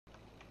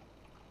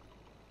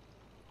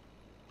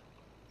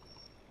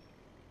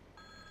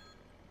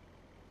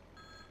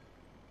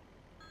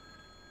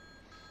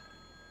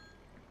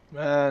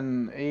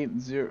Man, 80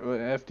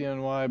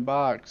 FDNY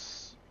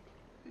box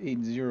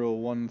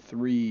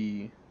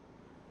 8013.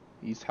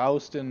 He's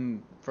housed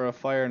in for a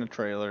fire in a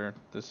trailer.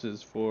 This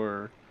is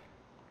for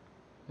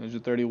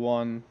Ninja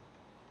 31,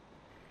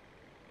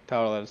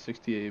 Tower Ladder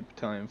 68,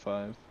 Battalion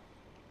 5.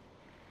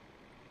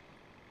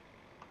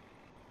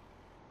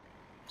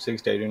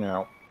 6-8 in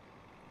out.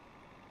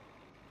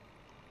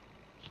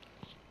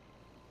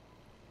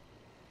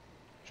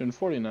 Gen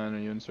 49, are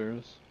you in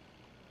service?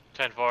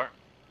 10-4.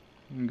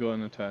 You can go ahead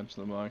and attach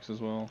the box as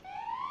well.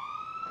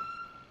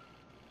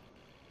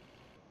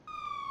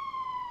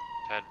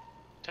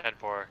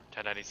 10-4,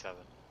 1097.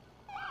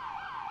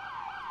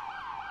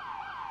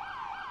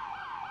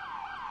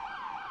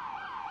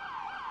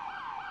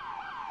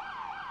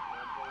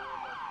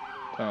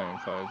 Battalion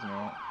 5's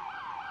not.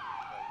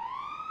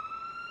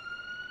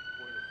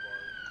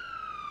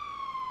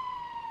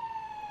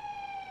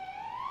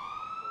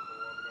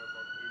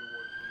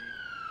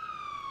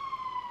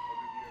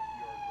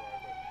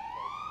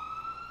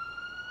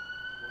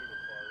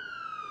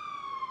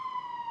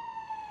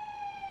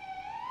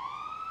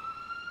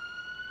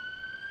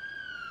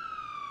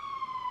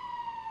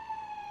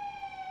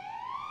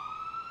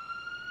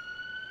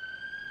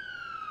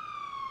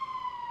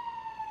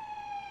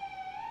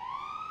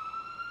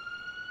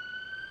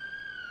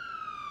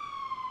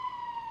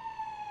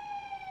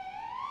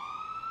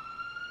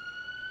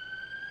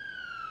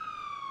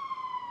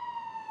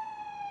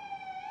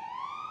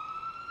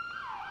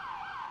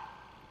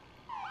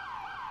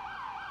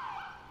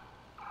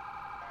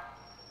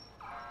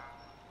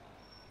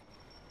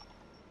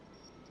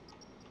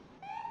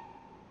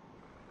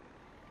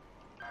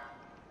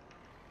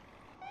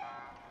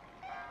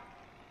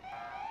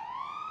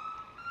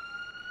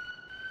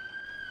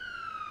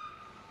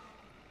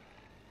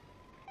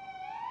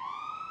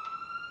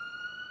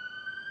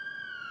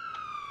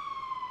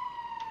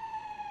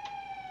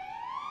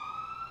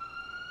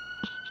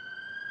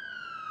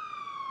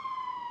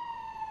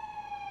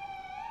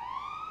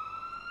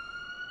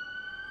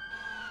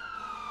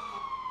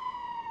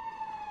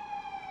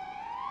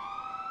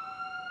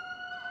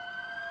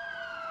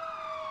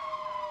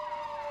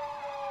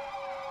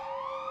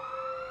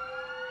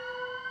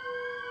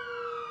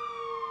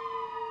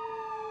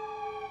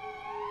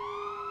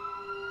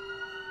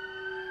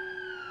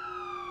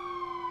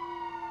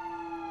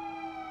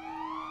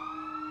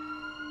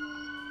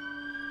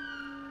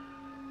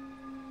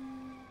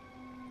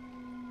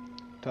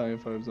 Battalion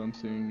 5's on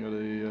scene, got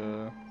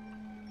a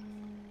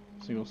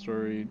single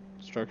story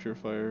structure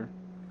fire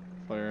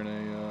in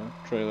a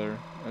trailer.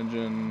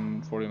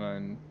 Engine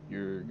 49,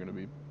 you're gonna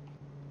be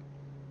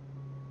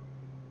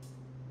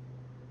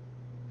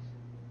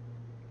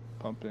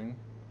pumping.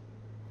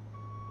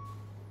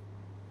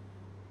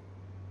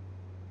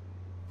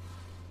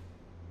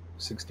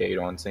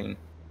 6-8 on scene.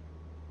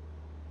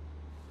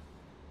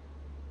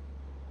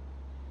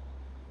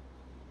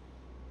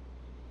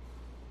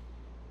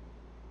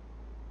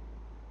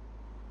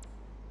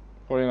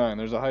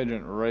 There's a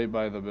hydrant right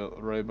by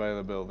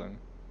the building.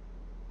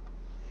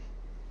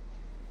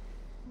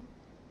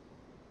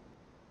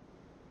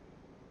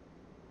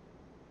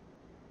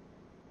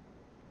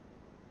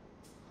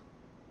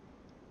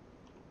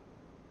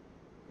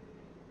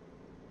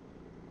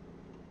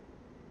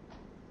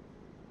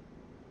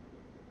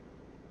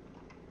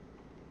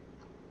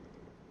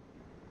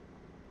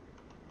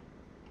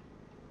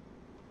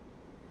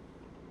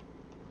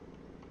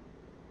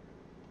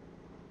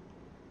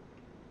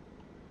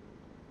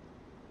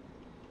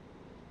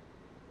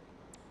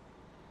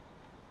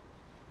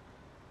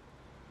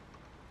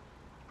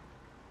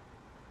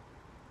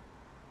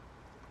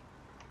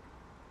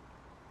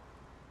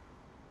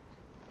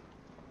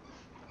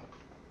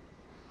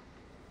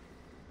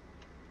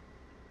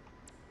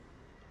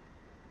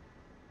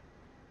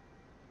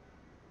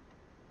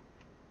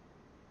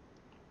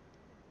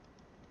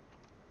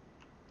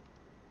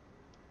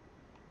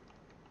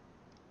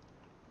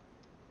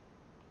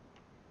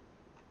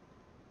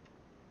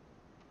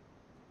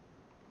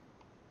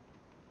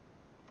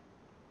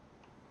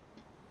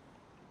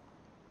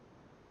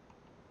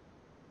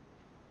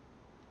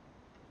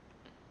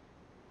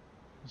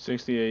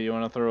 $68, you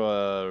want to throw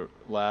a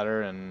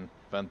ladder and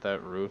vent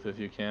that roof if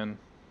you can?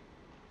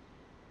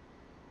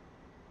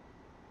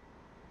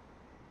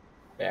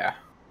 Yeah.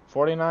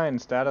 49,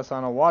 status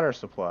on a water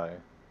supply.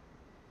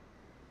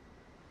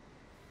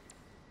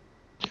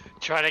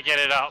 Try to get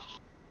it up.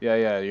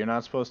 Yeah, you're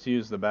not supposed to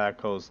use the back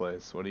hose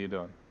lace. What are you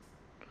doing?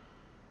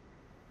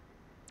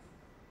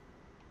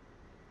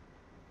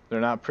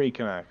 They're not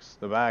pre-connects.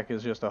 The back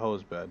is just a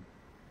hose bed.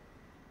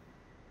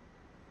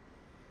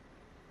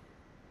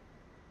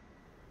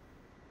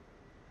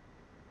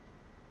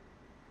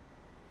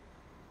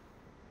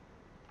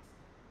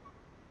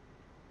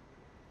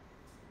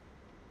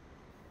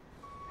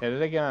 Hit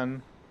it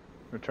again.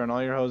 Return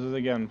all your hoses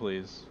again,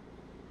 please.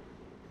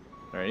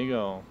 There you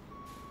go.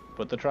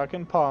 Put the truck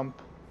in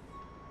pump,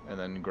 and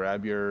then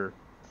grab your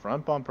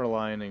front bumper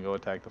line and go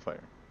attack the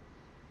fire.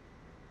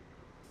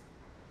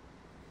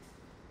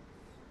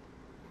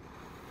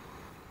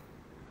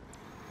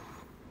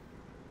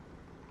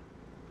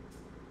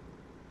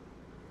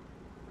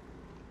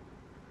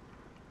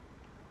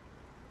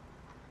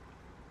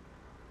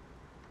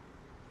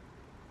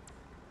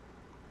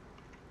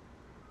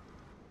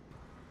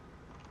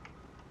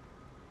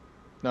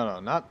 No,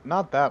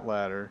 not that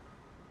ladder.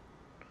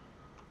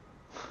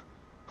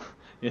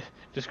 Yeah,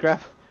 just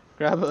grab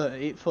a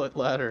 8-foot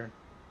ladder.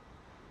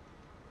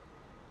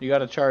 You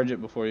gotta charge it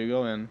before you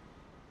go in.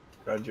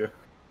 Roger.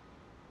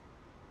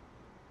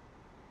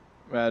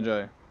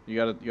 Magi, you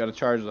gotta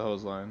charge the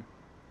hose line.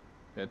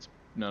 It's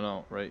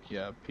no, right?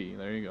 Yeah, P.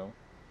 There you go.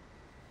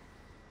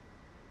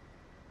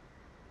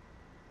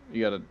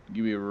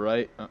 You be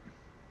right.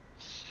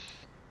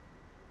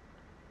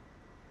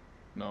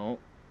 No,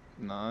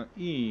 not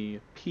E.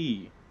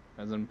 P.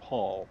 As in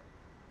Paul.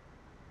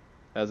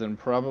 As in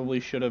probably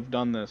should have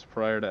done this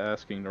prior to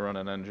asking to run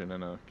an engine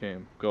in a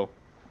game. Go.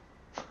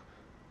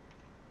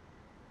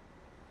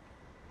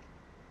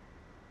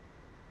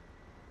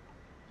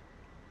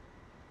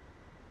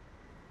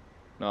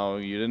 No,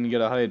 you didn't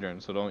get a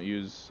hydrant, so don't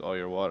use all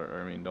your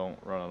water. I mean, don't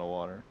run out of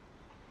water.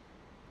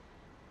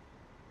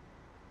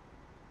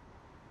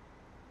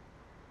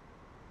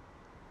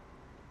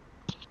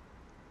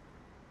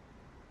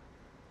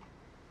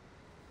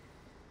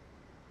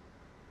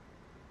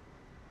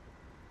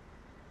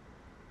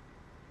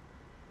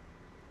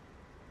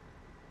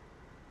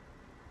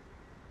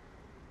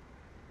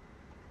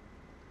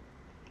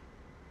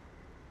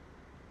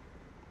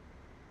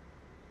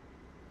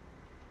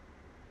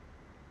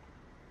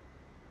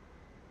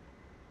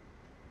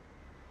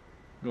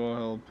 Go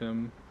help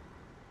him.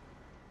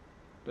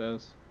 Des.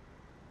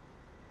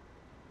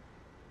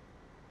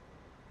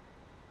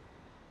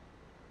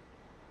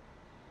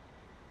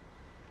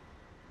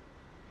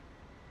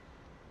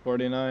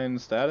 49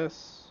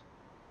 status.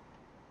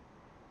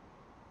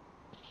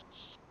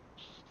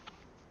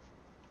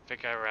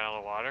 Think I ran out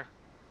of water.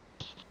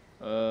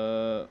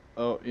 Oh,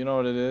 you know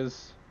what it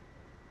is?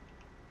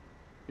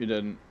 You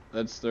didn't.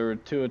 There were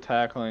 2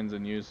 attack lines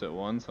in use at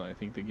once, and I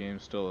think the game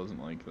still isn't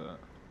like that.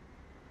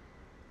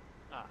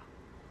 Ah.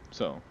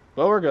 So,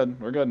 but we're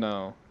good. We're good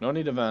now. No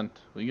need to vent.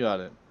 We got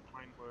it.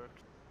 Mine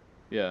works.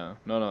 Yeah.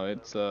 No,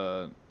 it's,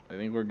 I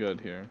think we're good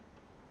here.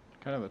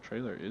 What kind of a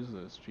trailer is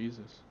this?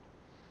 Jesus.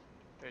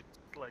 It's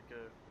like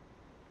a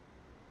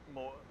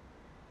more,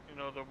 you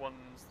know, the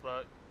ones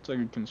that. It's like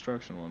a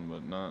construction one,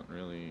 but not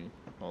really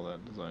all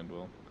that designed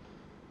well.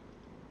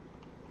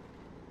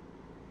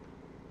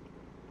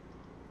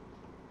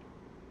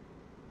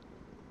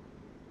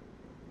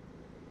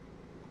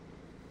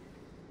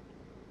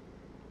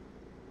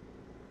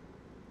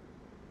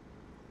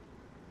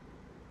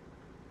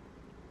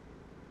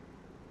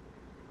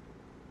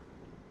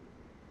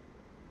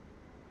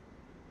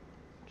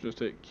 Just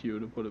hit Q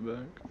to put it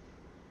back.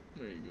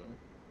 There you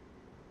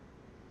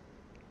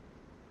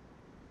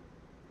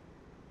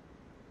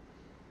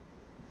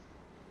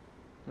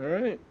go.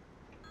 Alright.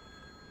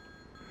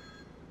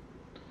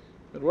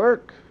 Good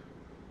work.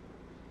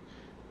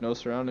 No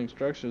surrounding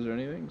structures or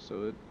anything,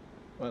 so it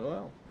went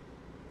well.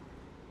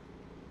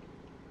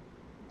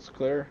 It's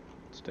clear.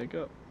 Let's take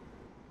up.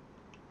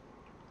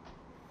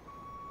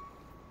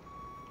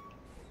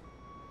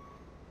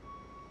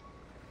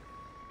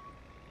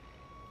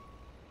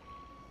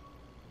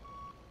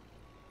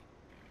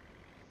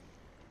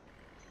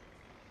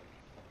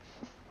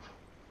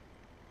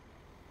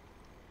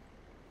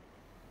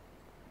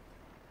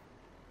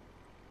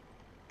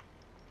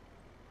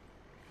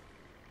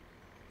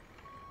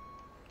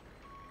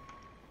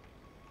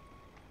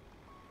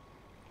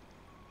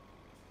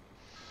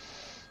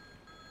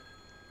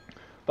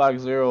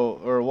 Box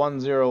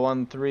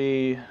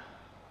 1013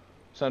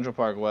 Central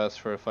Park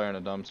West for a fire in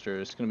a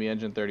dumpster. It's gonna be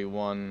engine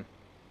 31,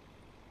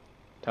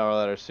 tower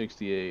ladder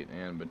 68,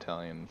 and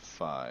battalion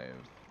 5.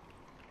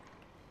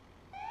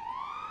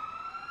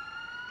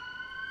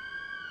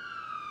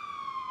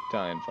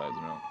 Battalion 5's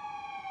out.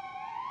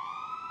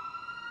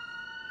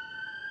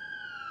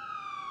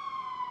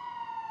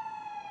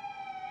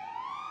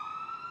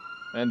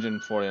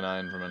 Engine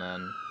 49 from an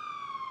N.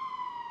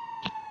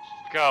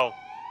 Go.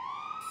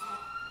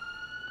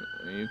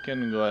 You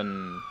can go ahead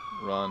and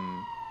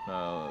run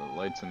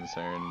lights and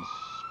sirens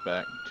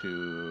back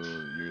to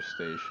your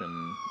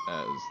station,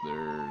 as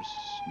there's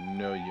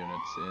no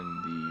units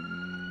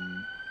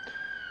in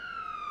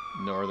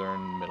the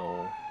northern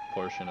middle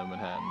portion of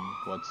Manhattan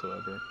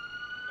whatsoever.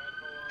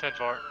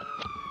 10-4. Or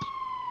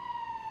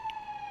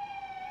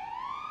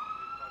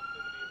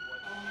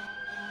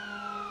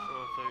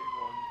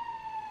 31.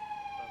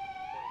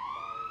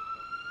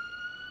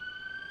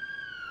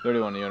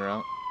 31 unit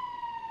out.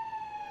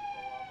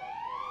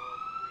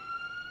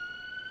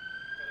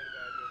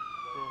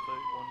 Or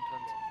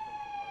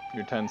 31, 10.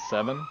 You're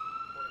 10-7.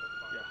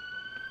 Yeah.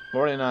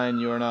 49,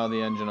 you are now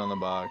the engine on the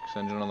box.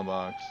 Engine on the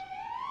box.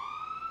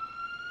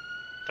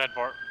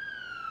 10-4.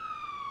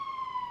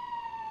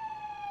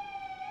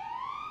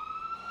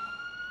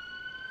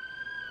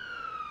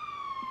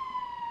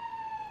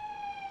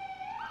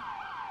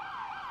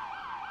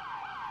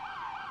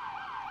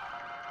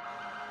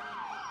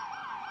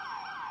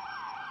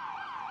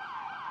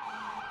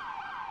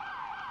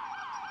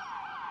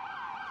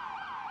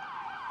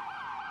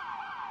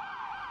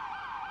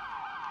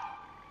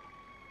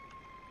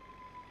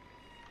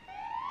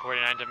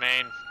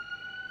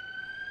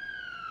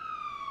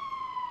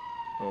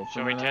 Go for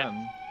Show me 10.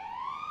 Manhattan.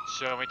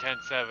 Show me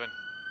 10-7.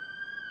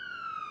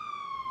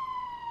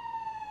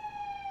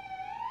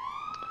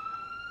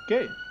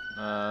 Okay.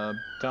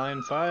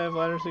 Battalion 5,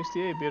 ladder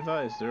 68, be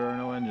advised, there are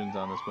no engines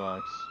on this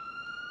box.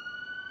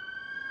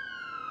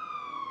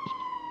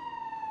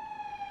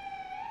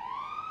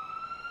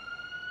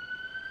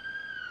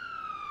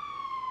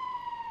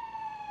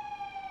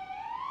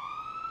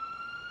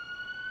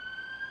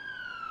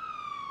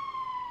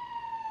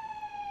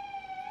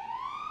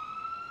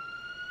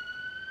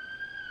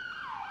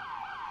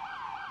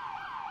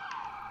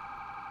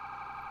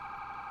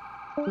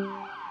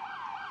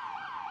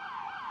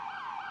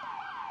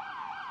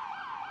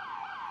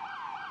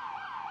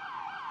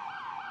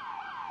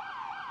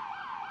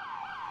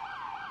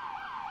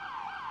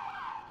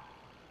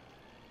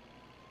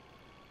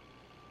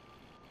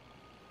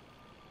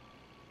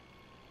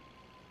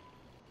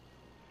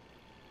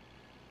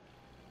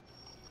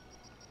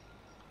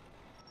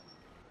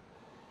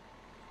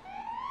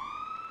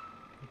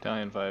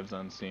 Battalion 5's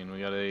on scene. We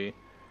got a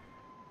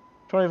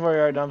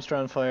 24-yard dumpster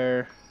on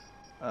fire.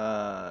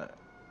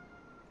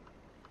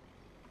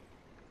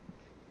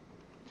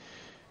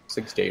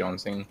 68 on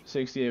scene.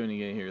 68 when you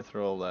get here,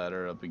 throw a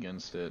ladder up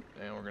against it,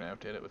 and we're gonna have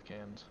to hit it with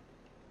cans.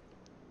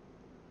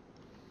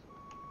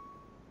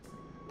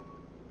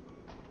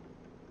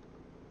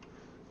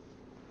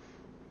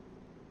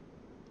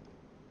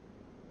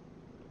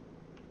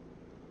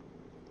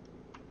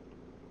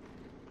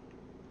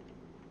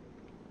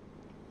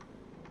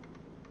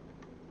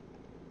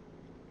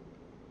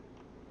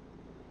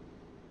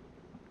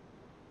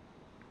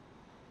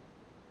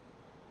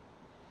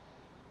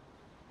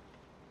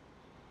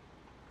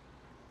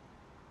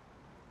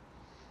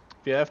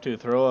 If you have to,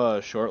 throw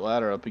a short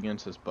ladder up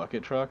against this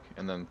bucket truck,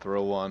 and then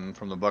throw one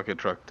from the bucket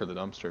truck to the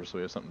dumpster so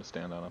we have something to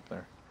stand on up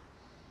there.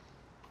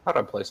 How'd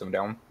I place them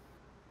down?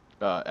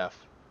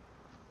 F.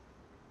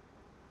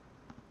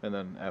 And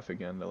then F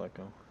again to let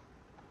go.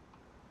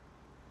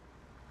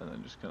 And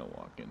then just kind of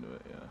walk into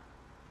it, yeah.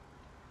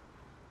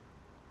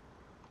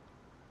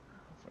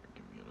 If I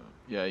can get up.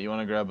 Yeah, you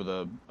want to grab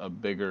a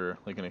bigger,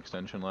 like an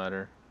extension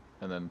ladder,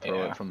 and then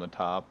throw it from the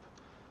top,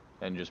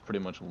 and just pretty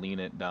much lean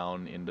it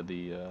down into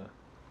the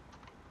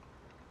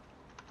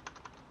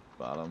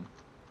bottom.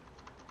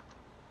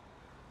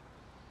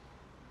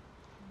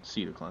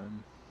 C to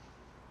climb.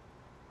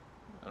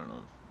 I don't know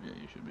if, yeah,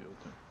 you should be able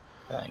to.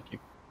 Thank you.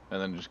 And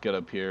then just get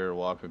up here,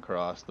 walk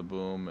across the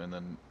boom, and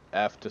then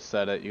F to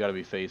set it. You gotta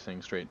be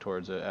facing straight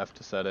towards it. F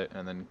to set it,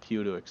 and then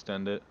Q to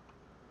extend it.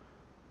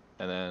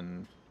 And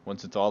then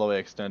once it's all the way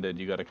extended,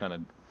 you gotta kind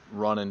of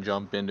run and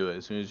jump into it.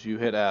 As soon as you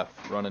hit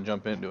F, run and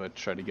jump into it.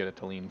 Try to get it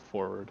to lean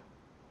forward.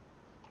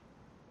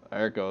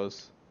 There it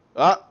goes.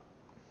 Ah!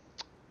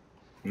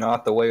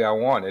 Not the way I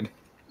wanted.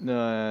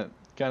 No,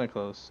 kind of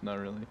close. Not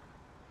really. Do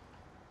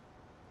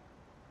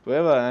we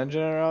have an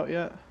engine out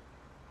yet?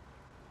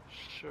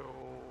 Show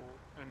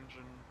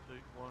engine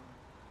 31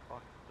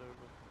 pocket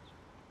over.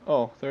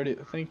 Oh, 30.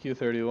 Thank you,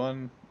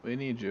 31. We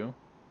need you.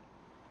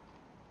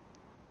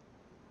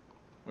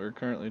 We're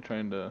currently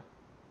trying to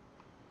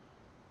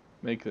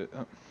make it.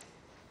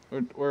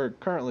 We're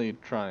currently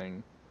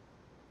trying.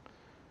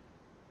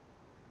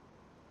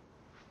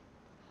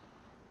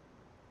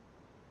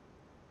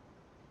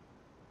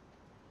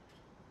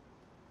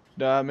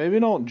 Maybe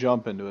don't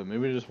jump into it.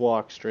 Maybe just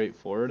walk straight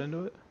forward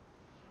into it.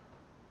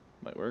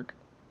 Might work.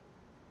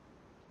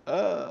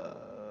 Huh.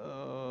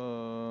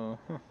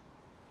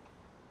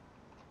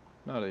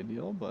 Not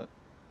ideal, but.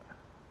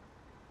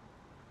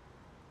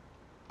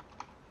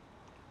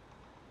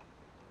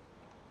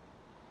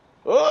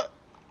 Not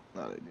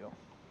ideal.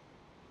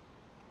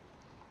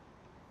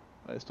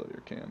 I still have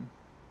your can.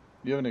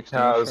 Do you have an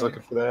extinguisher? I was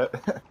looking for that.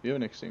 Do you have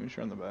an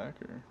extinguisher on the back,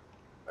 or?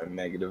 A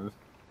negative.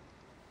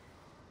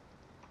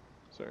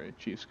 Sorry,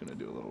 Chief's gonna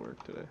do a little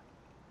work today.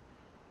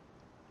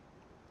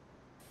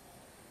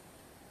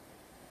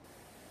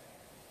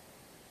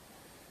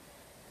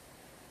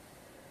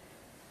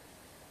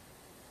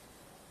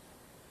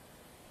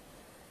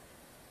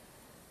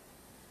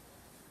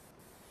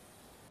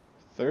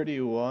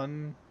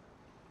 .31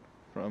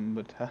 from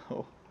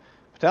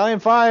Battalion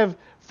 5.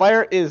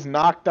 Fire is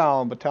knocked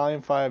down.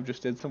 Battalion 5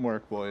 just did some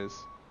work, boys.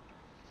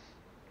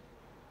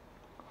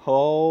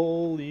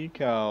 Holy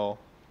cow.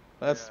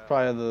 That's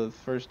probably the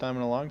first time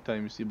in a long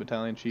time you see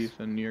Battalion Chief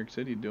in New York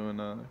City doing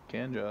a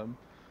can job.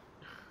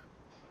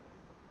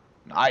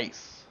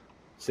 Nice.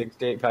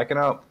 68 packing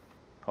up.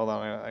 Hold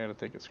on, I gotta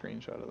take a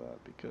screenshot of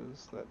that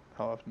because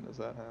how often does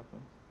that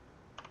happen?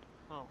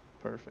 Oh.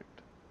 Perfect.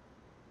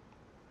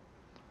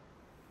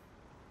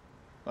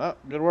 Well,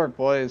 good work,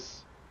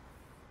 boys.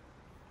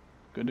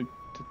 Good to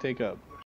take up.